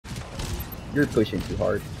You're pushing too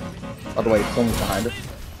hard. By the way, someone's behind us.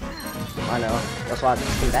 I know. That's why I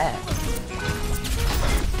do that.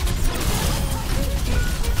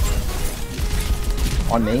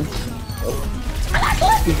 On me. Oh.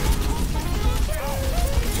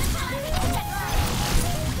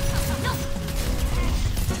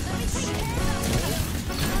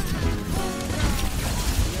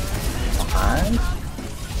 Behind.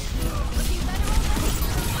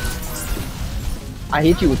 I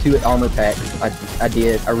hit you with 2 armor packs. I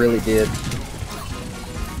did. I really did.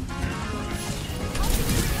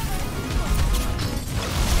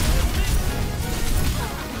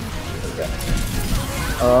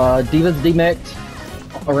 Diva's demeched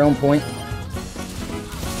around point.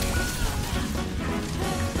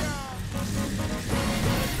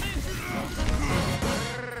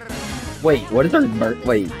 Wait, what is our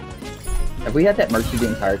wait? Have we had that Mercy the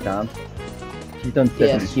entire time? She's done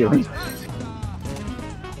 7 healing.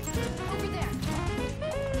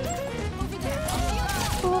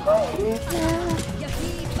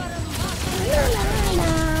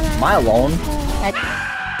 Am I alone?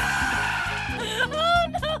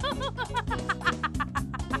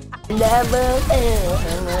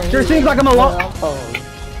 Sure seems like I'm alone.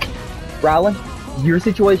 Rylan, your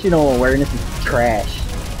situational awareness is trash.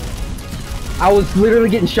 I was literally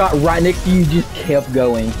getting shot right next to you, just kept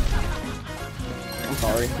going. I'm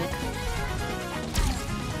sorry.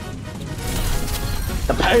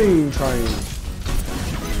 The pain train.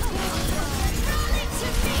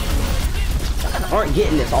 You aren't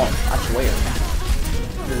getting this off, I swear.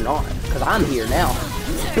 You're not, because I'm here now.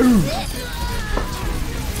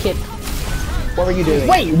 Kid, what were you doing?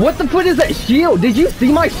 Wait, what the fuck is that shield? Did you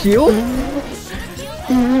see my shield?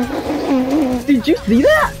 Did you see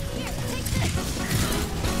that?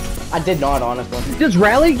 I did not, honestly. Does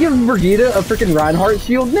Rally give Brigitte a freaking Reinhardt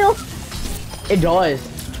shield now? It does.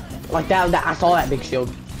 Like that, I saw that big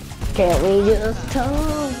shield. Can't we just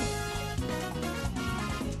talk?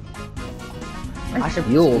 I should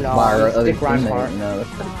heal by our other stick Reinhardt. teammate. No, that's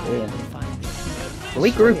pretty good.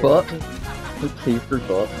 We group up. We please group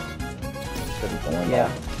up. Yeah.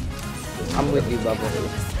 I'm with you, Bubba.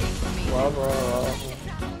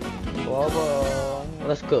 Bubba.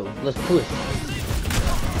 Let's go. Let's push.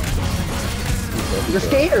 You're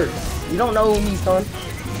scared. You don't know me, son.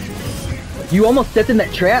 You almost stepped in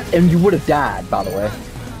that trap and you would have died, by the way.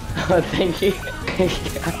 Thank you.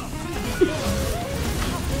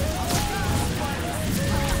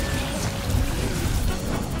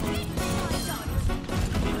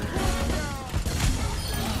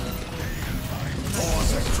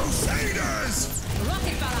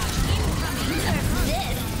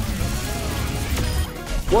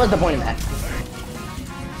 What was the point of that?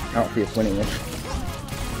 I don't see us winning this.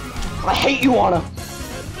 I hate you, Anna.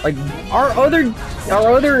 Like our other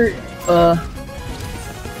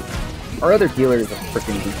healer is a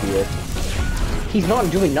freaking DPS. He's not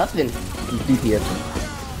doing nothing. He's DPS.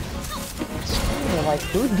 Like,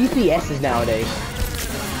 who DPS is nowadays?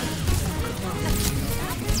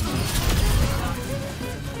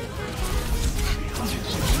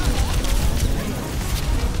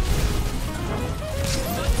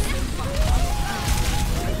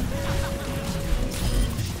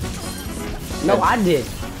 No, I did.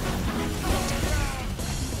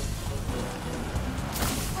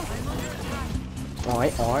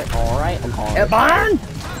 Alright, I'm on. At Byron!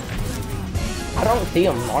 I don't see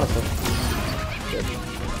him, honestly.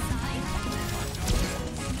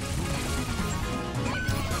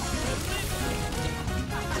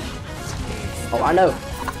 Oh, I know.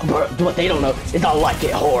 But what they don't know is I like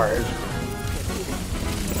it hard.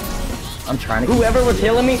 I'm trying to. Whoever was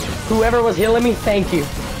healing me, thank you.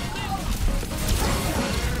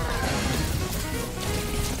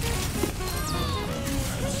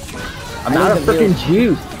 I'm out of freaking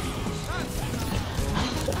juice.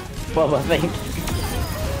 Bubba, thank you.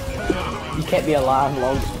 You kept me alive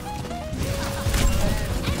longer.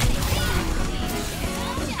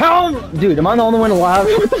 How? Dude, am I the only one alive?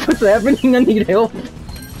 What the fuck's happening? I need help.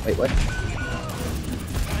 Wait, what?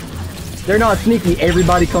 They're not sneaky.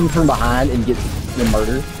 Everybody comes from behind and gets the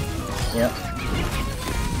murder. Yep.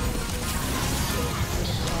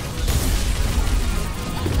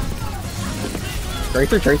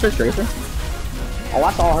 Tracer. Oh,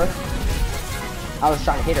 I saw her. I was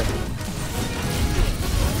trying to hit her.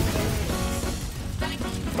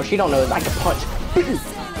 What she don't know is I can punch.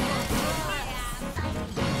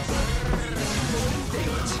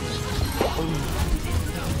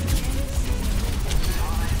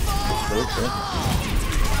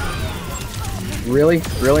 Really?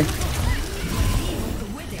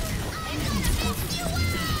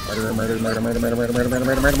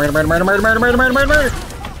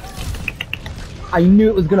 I knew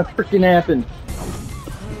it was gonna freaking happen.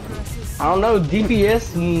 I don't know,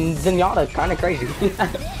 DPS and Zenyatta kinda crazy.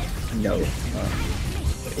 No.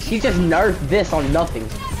 She just nerfed this on nothing.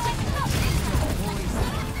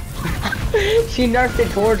 She nerfed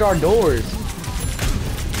it towards our doors.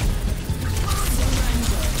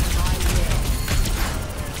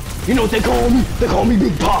 You know what they call me? They call me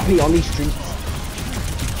Big Poppy on these streets.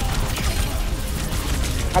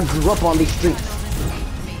 I grew up on these streets.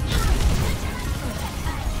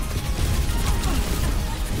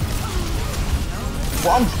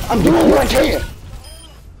 Well, I'm doing what I can.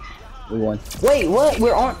 We won. Wait, what?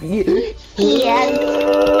 We're on.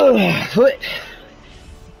 Yeah. Foot.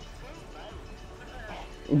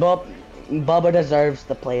 Bubba deserves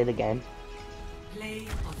the play of the game.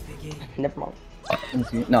 Never mind.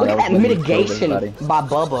 No, Look at that was mitigation by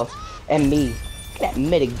Bubba and me. Look at that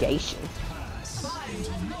mitigation.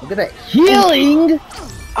 Look at that healing!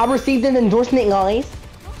 I received an endorsement, guys.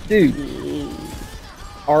 Dude,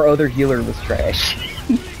 our other healer was trash.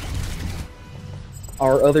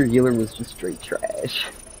 Our other healer was just straight trash.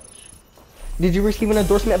 Did you receive an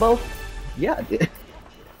endorsement, Bo? Yeah, I did.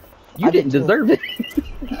 You didn't deserve it.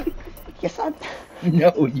 Yes, I.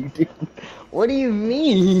 No, you didn't. What do you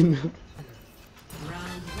mean?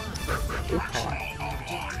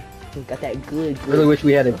 Got that good. I really wish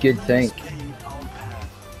we had a good tank.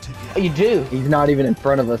 Oh, you do? He's not even in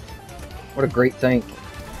front of us. What a great tank.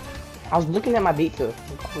 I was looking at my beat too.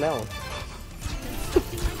 Calm down.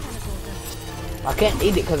 I can't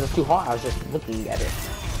eat it because it's too hot. I was just looking at it.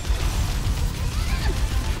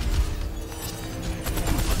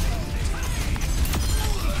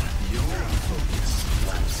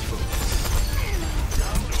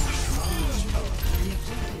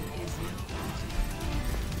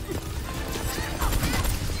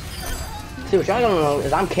 See, what y'all don't know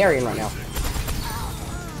is I'm carrying right now.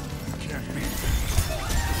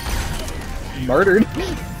 Murdered.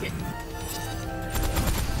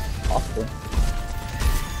 Awful.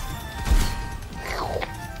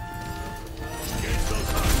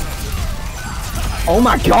 Oh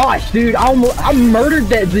my gosh, dude! I murdered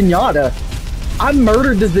that Zenyatta. I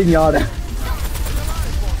murdered the Zenyatta.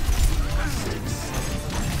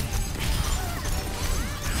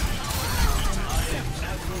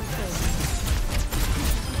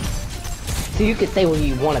 So you can say what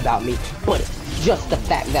you want about me, but just the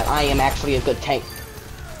fact that I am actually a good tank.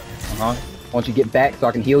 Why don't you get back so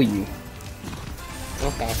I can heal you?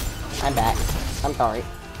 Okay, I'm back. I'm sorry.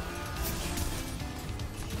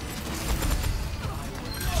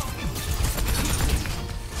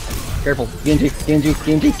 Careful, Genji, Genji,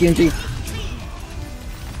 Genji, Genji.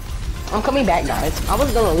 I'm coming back, guys. I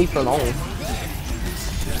wasn't gonna leave for long.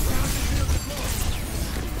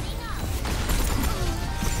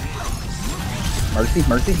 Mercy,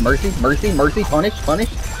 mercy, mercy, mercy, mercy, punish, punish.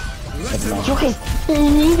 Okay.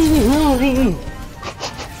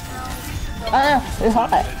 It's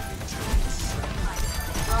hot.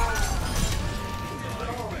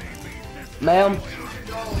 Ma'am.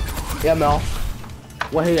 Yeah, ma'am.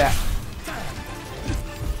 What he at?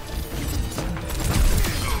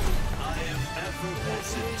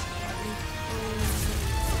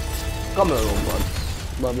 Come here, little bud.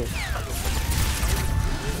 Love you.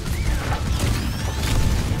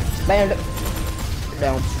 Man,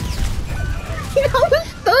 down. I was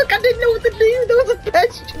stuck. I didn't know what to do. There was a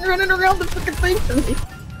bastion running around the fucking thing for me.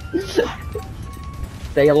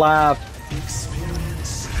 Stay alive.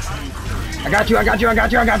 I got you, I got you, I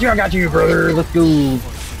got you, I got you, I got you, brother. Let's go.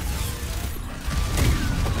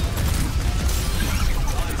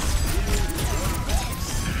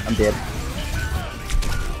 I'm dead.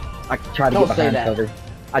 I tried to get behind cover.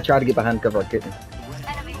 I tried to get behind cover, I couldn't.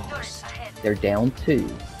 They're down 2.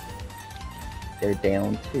 They're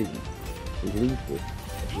down 2. We lose this.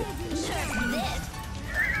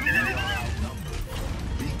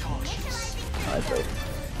 Alright, bro.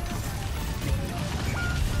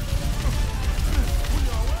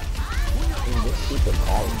 Super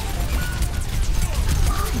calm.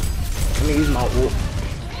 Let me use my ult.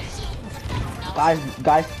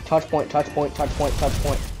 Guys, touch point, touch point, touch point, touch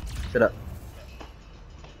point. Shut up.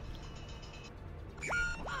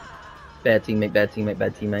 Bad teammate, bad teammate,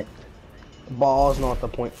 bad teammate. Ball's not the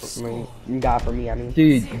point for me. For me, I mean.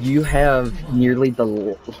 Dude, you have nearly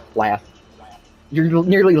the last. You're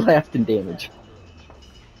nearly last in damage.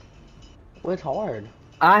 Well, it's hard.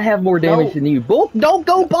 I have more damage than you. Both don't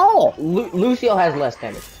go ball! Lucio has less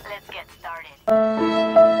damage. Let's get started.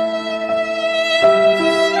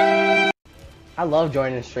 I love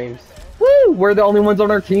joining streams. Woo! We're the only ones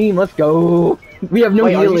on our team. Let's go. We have no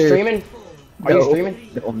Wait, healers. are you streaming? Are you streaming?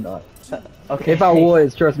 No, I'm not. Okay. If I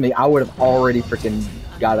was, trust me, I would have already freaking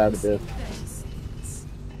got out of this.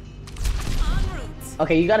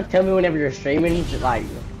 Okay, you gotta tell me whenever you're streaming, like,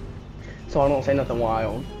 so I don't say nothing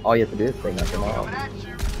wild. All you have to do is say nothing wild.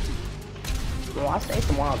 Well, I say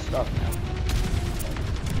some wild stuff now.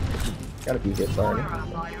 Got a few hits already.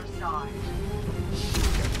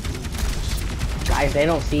 Guys, they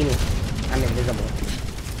don't see me. I'm invisible.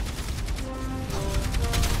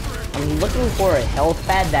 I'm looking for a health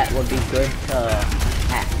pad that would be good to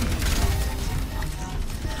hack.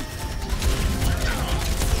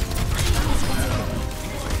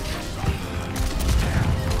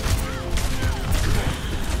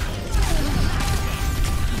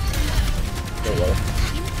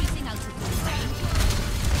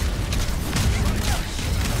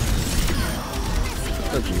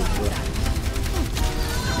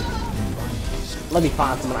 Let me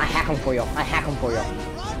find someone. I hack them for you. I hack them for you.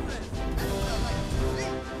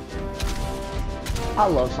 I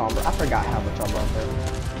love Sombra. I forgot how much I love her.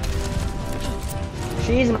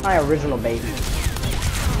 She's my original baby.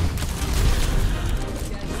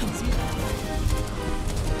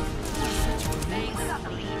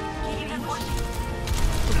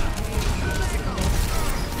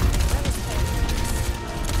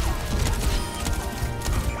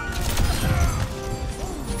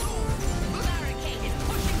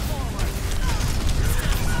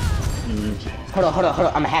 Hold on, hold on, hold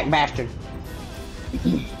on. I'm a hack bastard.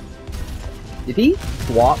 Did he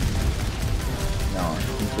swap? No,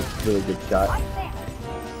 he's just a really good shot.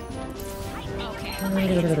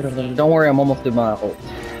 Don't worry, I'm almost at my ult.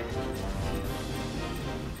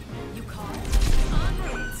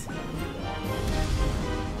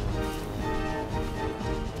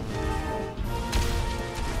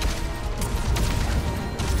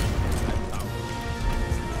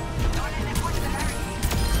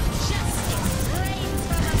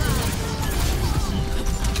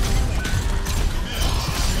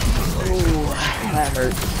 That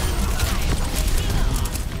hurt.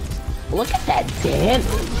 Look at that damage.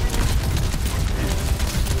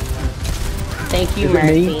 Thank you,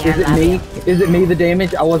 Mercy. Is it me? Is it me the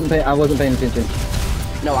damage? I wasn't paying attention.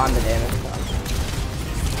 No, I'm the damage.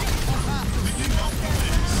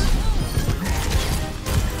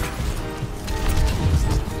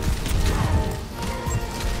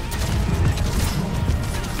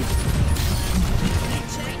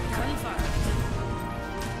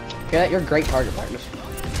 You're great target practice.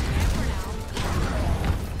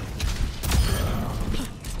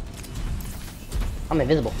 I'm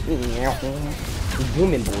invisible.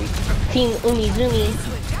 Zooming boy. Team Umi Zoomy.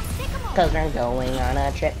 Cause we're going on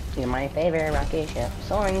a trip in my favorite rocket ship.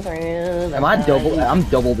 Soaring through the Am I double? I'm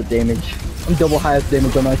double the damage. I'm double highest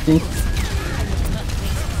damage on my team.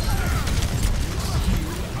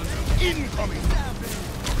 Incoming.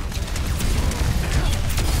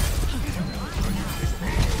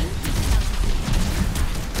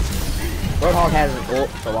 Roadhog has his ult,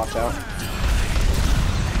 so watch out.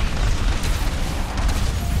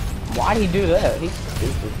 Why'd he do that? He's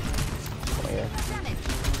stupid. Oh, yeah.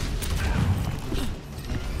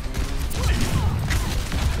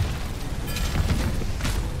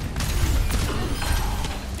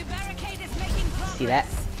 See that?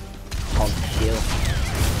 Called kill.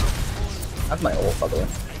 That's my ult, by the way.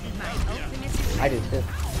 I do too.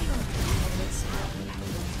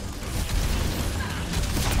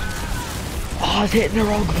 Oh, I was hitting the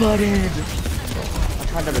wrong button. I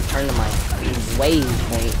tried to return to my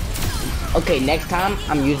waypoint. Okay, next time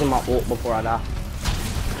I'm using my ult before I die.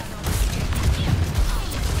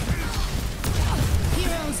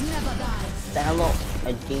 Hello,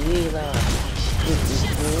 Adiza.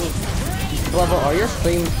 Bubba, are your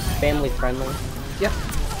streams family friendly? Yeah,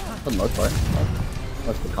 for the most part.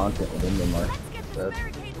 Most of the content within them are. So.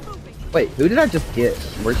 Wait, who did I just get?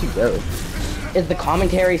 Where'd she go? Is the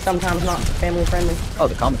commentary sometimes not family friendly? Oh,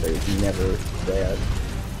 the commentary is never bad.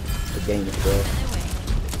 The game is good.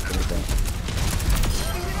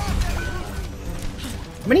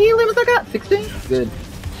 How many limits I got? 16? Good.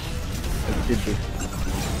 It should be.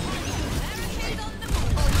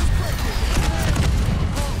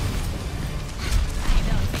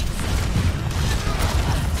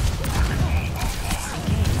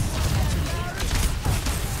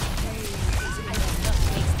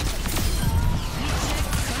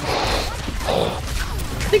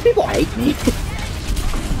 I think people hate me.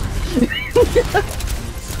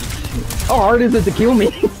 How hard is it to kill me?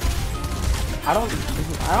 I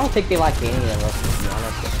don't think they like any of us, to be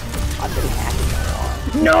honest. I've been hacking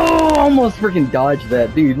a lot. No, I almost freaking dodged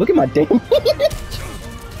that, dude. Look at my damage. Look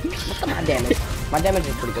at my damage. My damage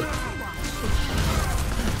is pretty good.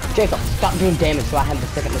 Jacob, stop doing damage so I have the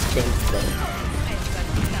second most damage today.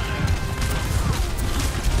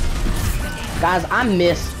 Guys, I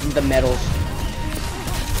miss the medals.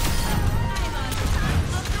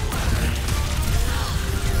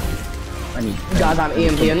 Guys, I'm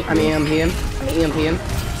EMPing. I'm EMPing. I'm EMPing.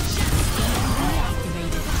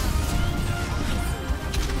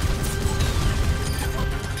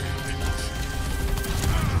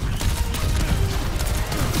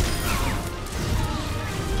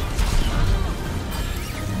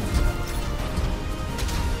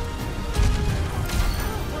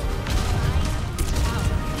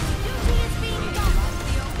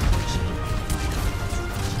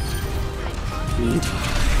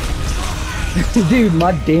 Dude,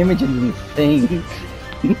 my damage is insane.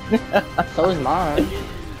 So is mine.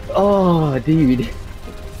 Oh, dude.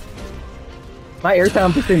 My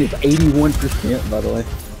airtime percent is 81%, by the way.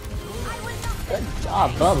 Good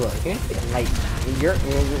job, Bubba.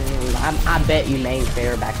 I bet you named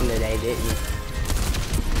fair back in the day, didn't you?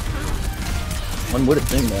 One would have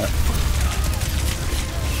seen that.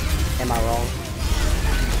 Am I wrong?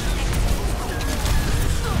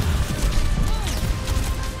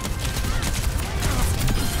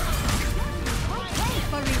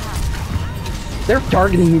 They're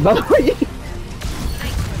targeting me, by the way.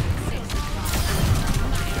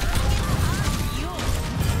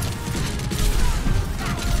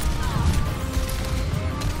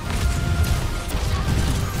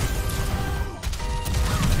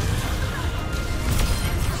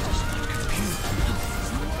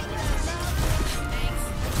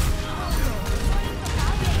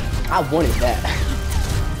 I wanted that.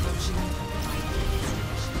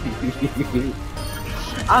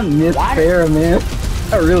 I miss fair, man.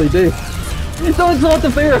 I really do. So it's not the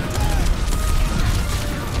fair.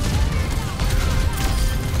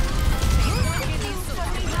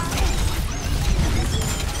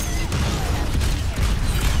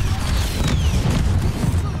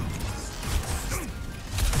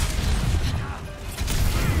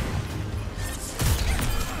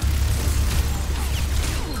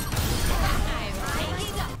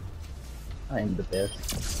 I am the best.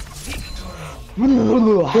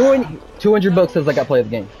 200 bucks says I got play of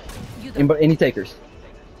the game. Any takers?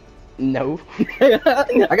 No. I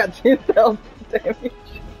got 10,000 damage.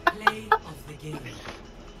 Play of the game.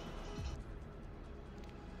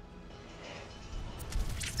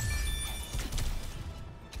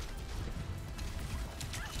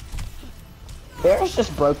 Bear's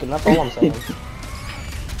just broken, that's all I'm saying.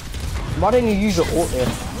 Why didn't you use your ult there?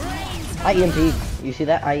 I EMP'd. You see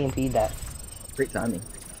that? I EMP'd that. Great timing.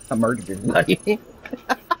 I murdered everybody.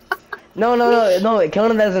 No, it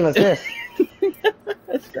counted as an assist.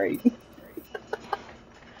 That's great.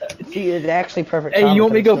 See, it's actually perfect. Hey, you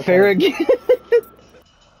want me to go fair again?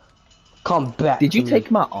 Come back. Did you to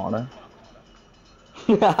take my Ana?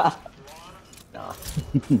 me. Nah.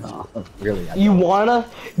 Nah, really. You wanna?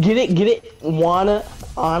 Get it? Wanna?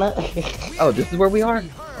 Anna? Oh, this is where we are?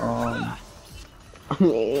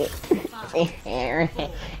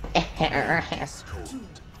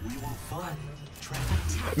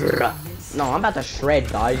 No, I'm about to shred,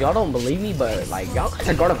 guys. Y'all don't believe me, but like, y'all guys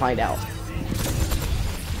are gonna find out.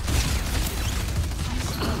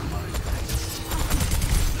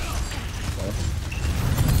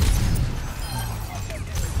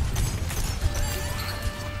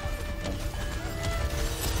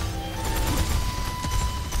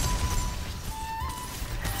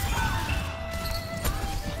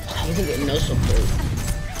 I isn't getting no support.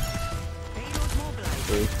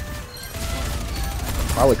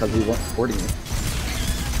 Probably because we weren't supporting you.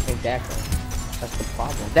 Exactly. That's the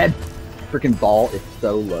problem. That freaking ball is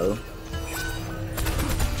so low.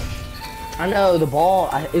 I know the ball.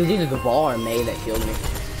 It was either the ball or May that killed me.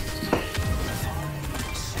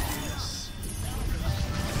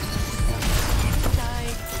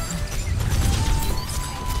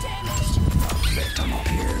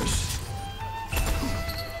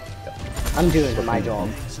 I'm doing my job.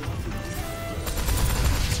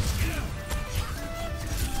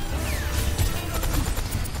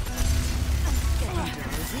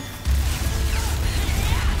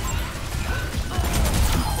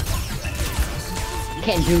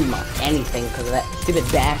 Can't do anything because of that stupid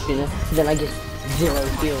dash, and then I get 0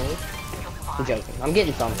 kills. I'm joking. I'm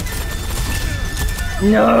getting some.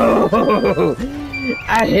 No!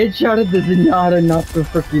 I headshotted the Zenyatta, not the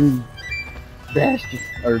freaking Bastion.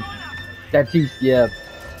 Or Baptiste, yeah.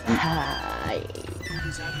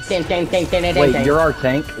 Wait, you're our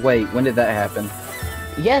tank? Wait, when did that happen?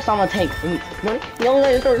 Yes, I'm a tank. No,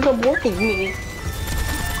 guys are supporting me.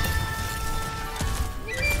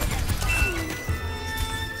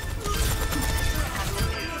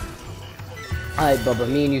 Alright, Bubba,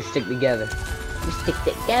 me and you stick together. We stick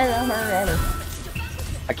together forever.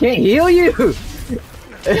 I can't heal you!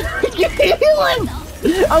 I can't heal him!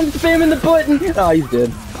 I'm spamming the button! Oh, he's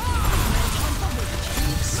dead.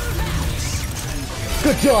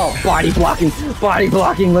 Good job! Body blocking,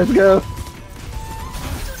 let's go!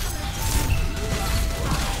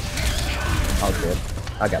 Oh, good.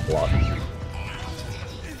 I got blocked.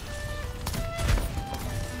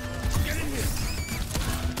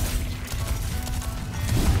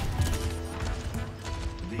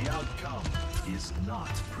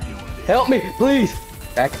 Help me, please!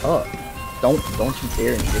 Back up. Don't you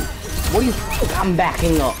dare engage. What do you think I'm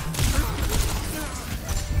backing up?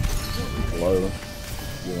 Low.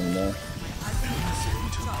 You in there.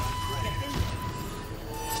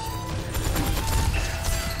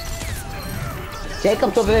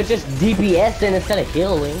 Jacob's over there just DPSing instead of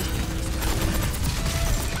healing.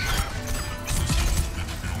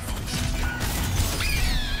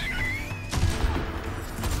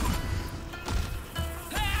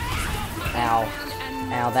 Ow.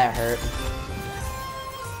 Ow, that hurt.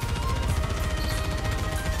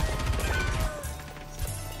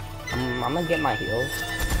 I'm gonna get my heals,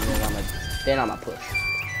 and then I'm gonna push.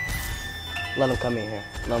 Let him come in here.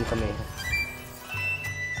 Let him come in here.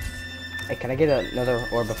 Hey, can I get another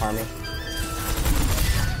orb of harmony?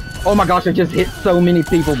 Oh my gosh, I just hit so many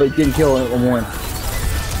people but didn't kill one.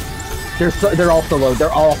 They're all so low. They're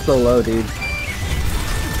all so low, dude.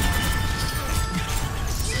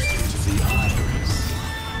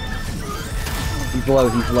 He's low,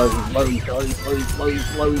 he's low, he's low, he's low, he's low, he's low,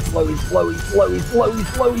 he's low, he's low, he's low, he's low, he's low,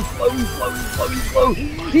 he's low, he's low, he's low, he's low, he's low,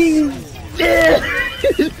 he's dead!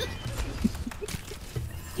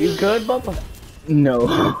 You good, Bubba? No.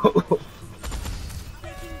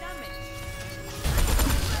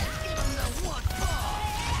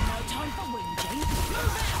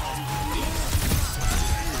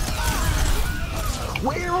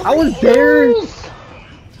 I was there.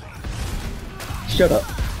 Shut up.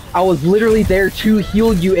 I was literally there to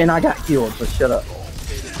heal you and I got healed, so shut up.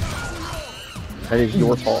 That is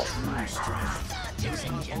your fault.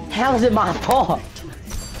 How is it my fault?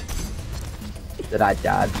 That I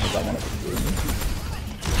died because I wanted to heal you.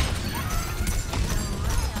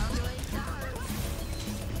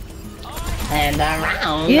 And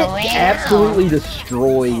around Get the way absolutely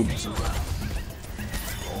destroyed.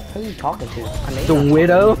 Who are you talking to? The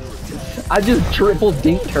Widow? I just triple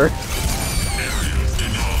dinked her.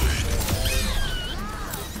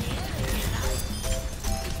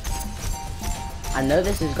 I know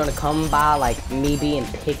this is gonna come by like me being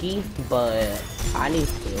picky, but I need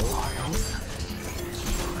heals.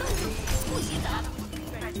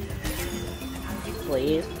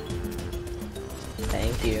 Please.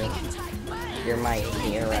 Thank you. You're my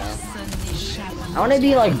hero. I wanna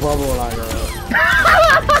be like Bubble on her.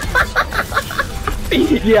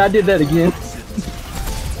 Yeah, I did that again.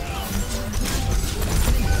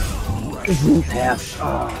 Half.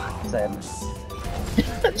 Oh, sad.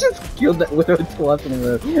 I just killed that Widow twice in a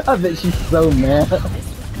row. I bet she's so mad.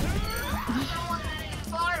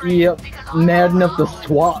 Yep, mad enough to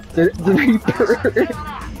swap the Reaper.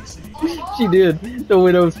 She did. The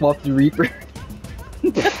Widow swapped the Reaper.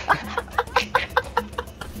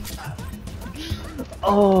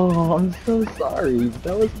 Oh, I'm so sorry.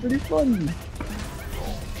 That was pretty funny.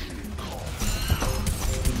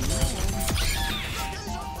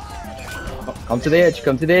 Come to the edge,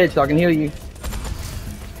 so I can heal you.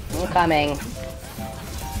 I'm coming.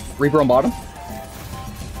 Reaper on bottom.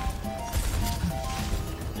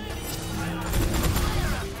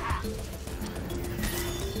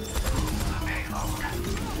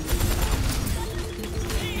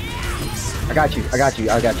 I got you.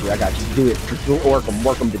 Do it. Just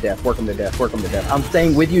work them to death. I'm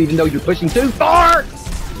staying with you even though you're pushing too far!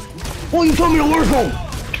 Well, you told me to work them!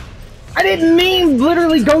 I didn't mean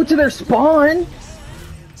literally go to their spawn!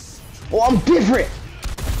 Well, I'm different!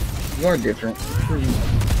 You are different.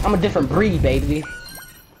 I'm a different breed, baby.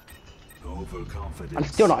 I'm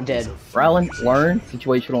still not dead. Rylan, learn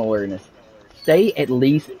situational awareness. Stay at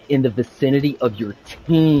least in the vicinity of your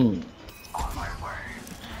team.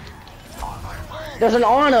 There's an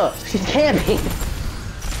Anna! She's camping!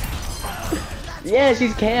 Yeah,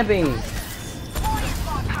 she's camping!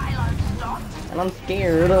 And I'm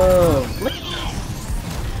scared of...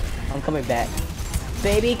 I'm coming back.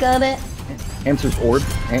 Baby coming! Hamster's orb.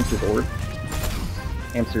 Hamster's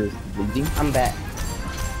leaving. I'm back.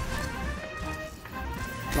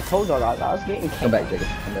 I told y'all I was getting camped. Come back, Jacob.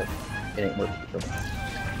 Come back. It ain't working. Come back.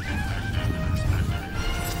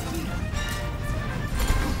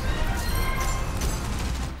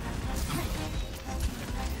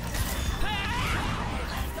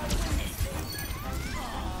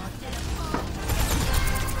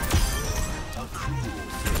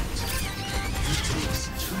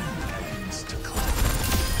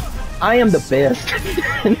 I am the best.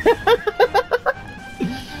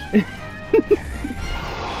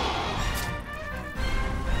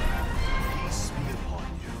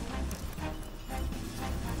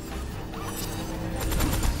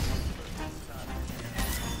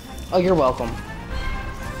 Oh, you're welcome.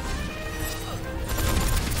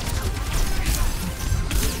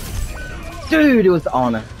 Dude, it was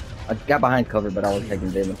Anna. I got behind cover, but I was taking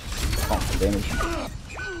damage. Oh, damage.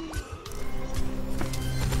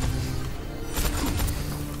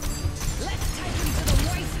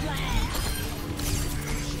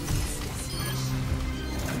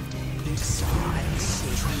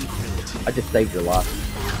 I just saved your life.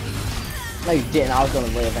 No, you didn't. I was gonna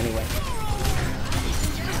live anyway.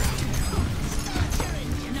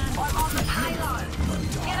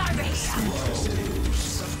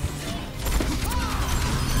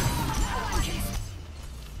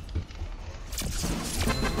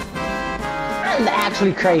 I'm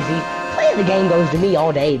actually crazy. Playing the game goes to me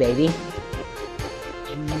all day, baby.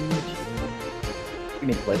 You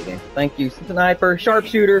need to play the game. Thank you, Sniper,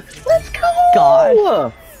 Sharpshooter. Let's go!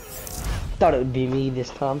 God. Thought it would be me this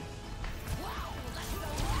time.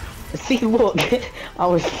 See, look, I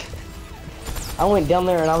went down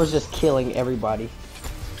there and I was just killing everybody.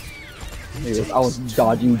 I was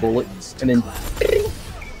dodging bullets and then.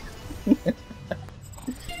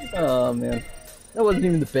 Oh man, that wasn't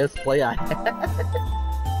even the best play I had.